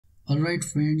Alright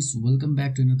friends, welcome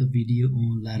back to another video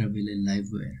on Laravel and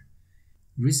Livewire.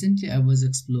 Recently I was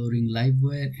exploring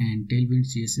Livewire and Tailwind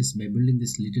CSS by building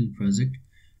this little project,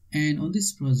 and on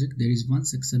this project there is one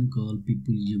section called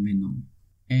People You May Know,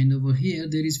 and over here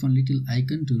there is one little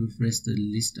icon to refresh the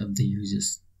list of the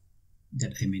users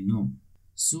that I may know.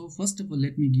 So first of all,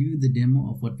 let me give you the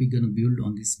demo of what we're gonna build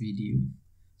on this video.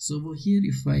 So over here,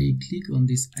 if I click on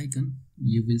this icon,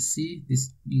 you will see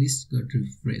this list got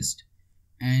refreshed.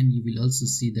 And you will also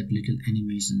see that little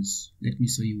animations. Let me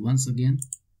show you once again.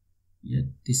 Yeah,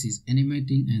 this is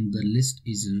animating and the list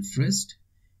is refreshed,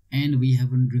 and we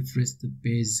haven't refreshed the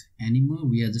page anymore.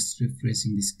 We are just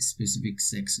refreshing this specific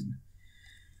section.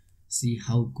 See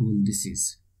how cool this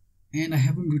is. And I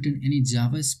haven't written any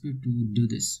JavaScript to do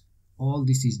this. All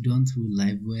this is done through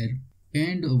Livewire.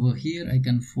 And over here I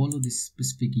can follow this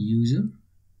specific user,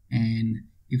 and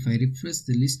if I refresh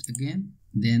the list again,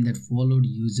 then that followed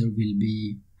user will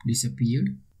be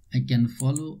disappeared. I can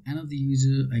follow another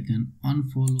user, I can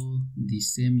unfollow the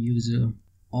same user.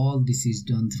 All this is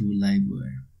done through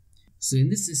Livewire. So in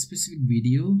this specific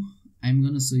video, I'm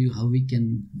gonna show you how we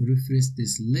can refresh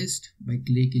this list by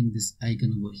clicking this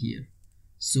icon over here.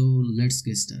 So let's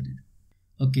get started.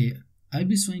 Okay, I'll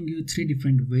be showing you 3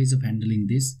 different ways of handling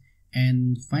this,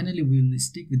 and finally we'll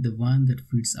stick with the one that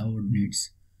fits our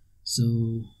needs.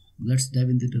 So let's dive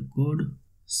into the code.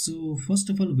 So first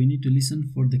of all, we need to listen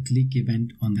for the click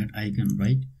event on that icon,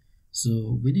 right?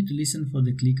 So we need to listen for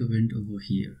the click event over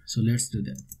here. So let's do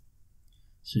that.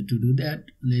 So to do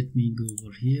that, let me go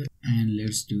over here and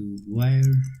let's do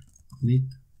wire click,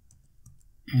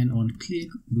 and on click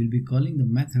we'll be calling the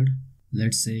method,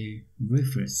 let's say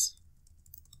refresh.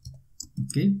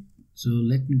 Okay, so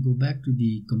let me go back to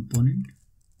the component,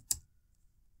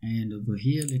 and over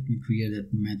here let me create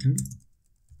that method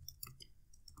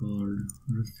called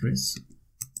refresh,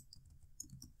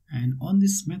 and on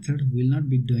this method we'll not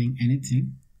be doing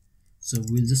anything, so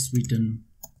we'll just return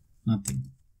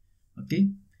nothing. Okay,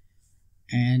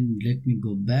 and let me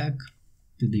go back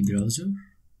to the browser,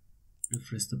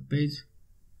 refresh the page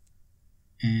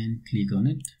and click on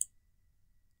it,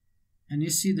 and you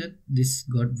see that this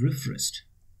got refreshed.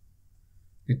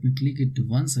 Let me click it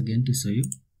once again to show you,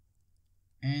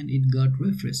 and it got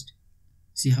refreshed.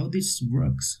 See how this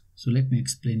works? So let me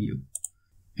explain you.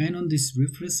 And on this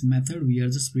refresh method we are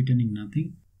just returning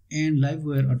nothing, and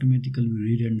Livewire automatically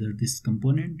re-render this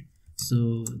component,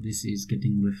 so this is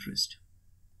getting refreshed.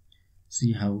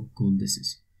 See how cool this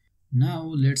is. Now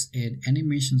let's add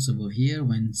animations over here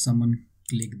when someone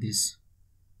click this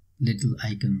little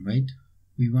icon, right?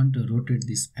 We want to rotate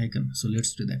this icon, so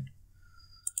let's do that.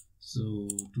 So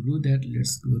to do that,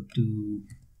 let's go to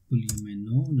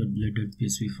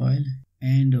PSV file,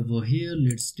 and over here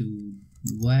let's do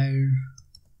wire.target,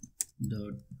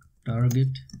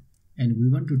 and we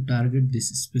want to target this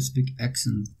specific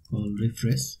action called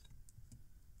refresh,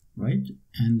 right?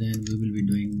 And then we will be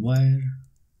doing wire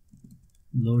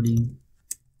loading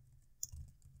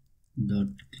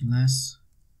dot class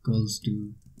calls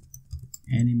to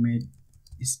animate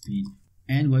speed,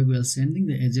 and while we are sending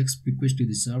the AJAX request to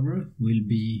the server, we'll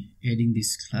be adding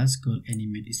this class called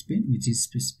animate speed, which is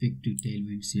specific to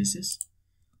Tailwind CSS,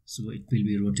 so it will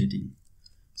be rotating.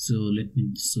 So let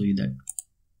me show you that.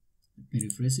 Let me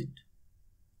refresh it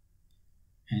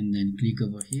and then click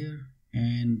over here,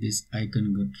 and this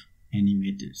icon got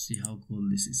animated. See how cool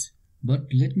this is.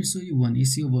 But let me show you one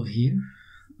issue over here.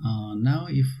 Now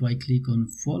if I click on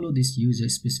follow this user,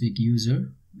 specific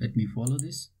user, let me follow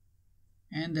this,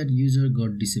 and that user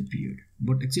got disappeared.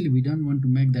 But actually we don't want to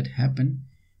make that happen.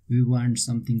 We want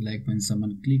something like when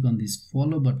someone click on this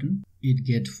follow button, it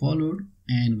get followed,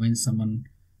 and when someone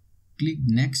click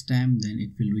next time, then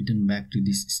it will return back to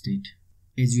this state,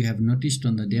 as you have noticed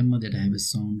on the demo that I have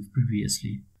shown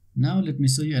previously. Now let me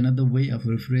show you another way of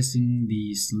refreshing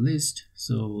this list.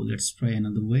 So let's try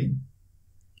another way,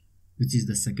 which is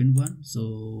the second one.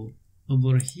 So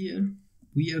over here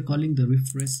we are calling the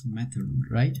refresh method,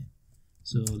 right?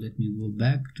 So let me go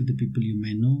back to the people you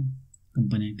may know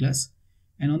component class,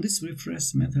 and on this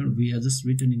refresh method we are just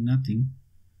returning nothing.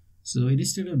 So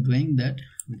instead of doing that,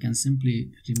 we can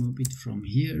simply remove it from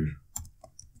here,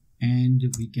 and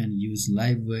we can use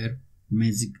Livewire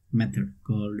magic method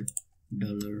called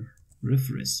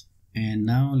 $refresh. And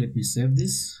now let me save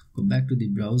this, go back to the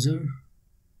browser,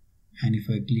 and if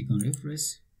I click on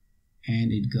refresh,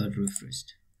 and it got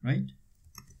refreshed, right?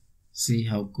 See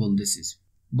how cool this is.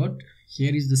 But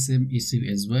here is the same issue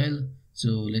as well.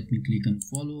 So let me click on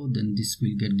follow, then this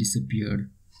will get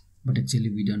disappeared, but actually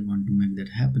we don't want to make that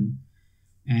happen,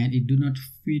 and it do not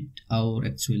fit our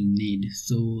actual need.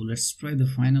 So let's try the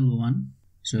final one.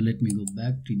 So let me go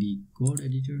back to the code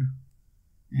editor,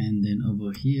 and then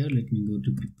over here let me go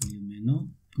to people you may know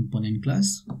component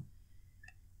class,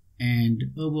 and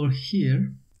over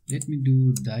here let me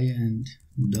do die and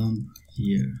dump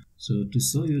here. So to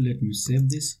show you, let me save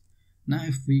this. Now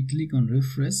if we click on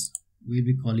refresh, we'll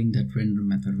be calling that render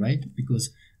method, right?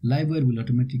 Because Livewire will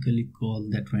automatically call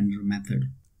that render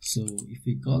method. So if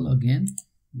we call again,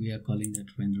 we are calling that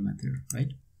render method,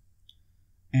 right?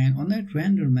 And on that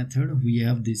render method, we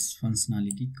have this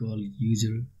functionality called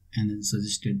user and then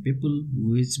suggested people,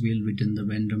 which will return the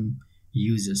random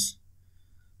users.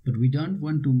 But we don't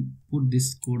want to put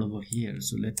this code over here.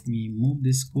 So let me move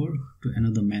this code to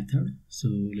another method. So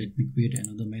let me create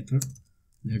another method.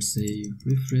 Let's say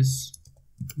refresh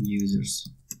users.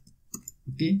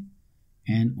 Okay.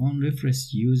 And on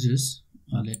refresh users,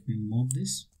 let me move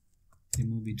this,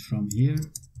 remove it from here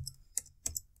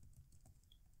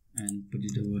and put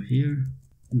it over here.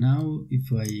 Now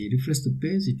if I refresh the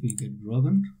page, it will get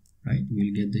broken, right?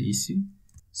 We'll get the issue.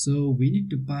 So we need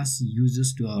to pass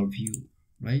users to our view,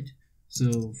 right?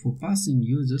 So for passing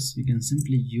users, we can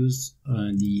simply use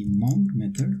the mount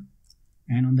method,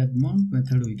 and on that mount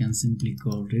method we can simply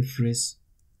call refresh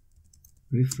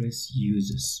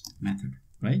users method,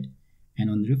 right? And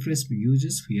on refresh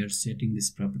users, we are setting this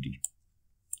property.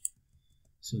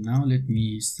 So now let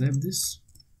me save this,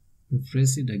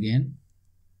 refresh it again.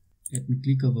 Let me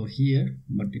click over here,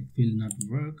 but it will not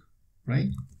work, right?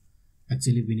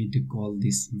 Actually we need to call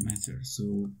this method.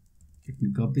 So let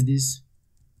me copy this,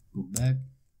 go back,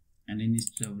 and then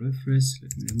instead of refresh,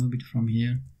 let me remove it from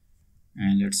here,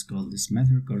 and let's call this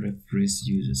method called refresh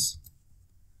users.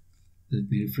 Let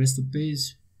me refresh the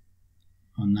page.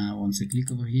 And now once I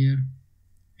click over here,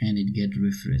 and it get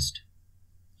refreshed.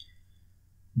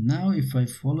 Now if I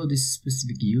follow this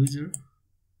specific user,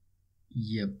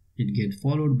 yep, it get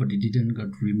followed, but it didn't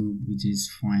got removed, which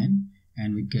is fine,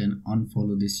 and we can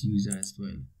unfollow this user as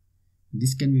well.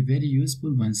 This can be very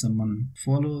useful when someone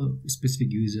follow a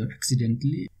specific user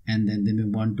accidentally and then they may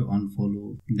want to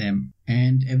unfollow them,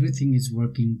 and everything is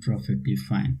working perfectly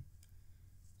fine.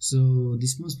 So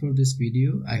this was for this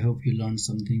video. I hope you learned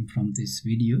something from this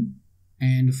video.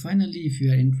 And finally, if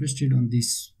you are interested on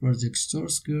this project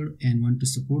source code and want to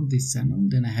support this channel,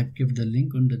 then I have kept the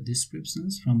link on the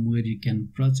descriptions from where you can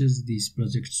purchase this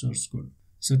project source code.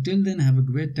 So till then, have a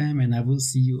great time, and I will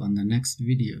see you on the next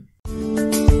video.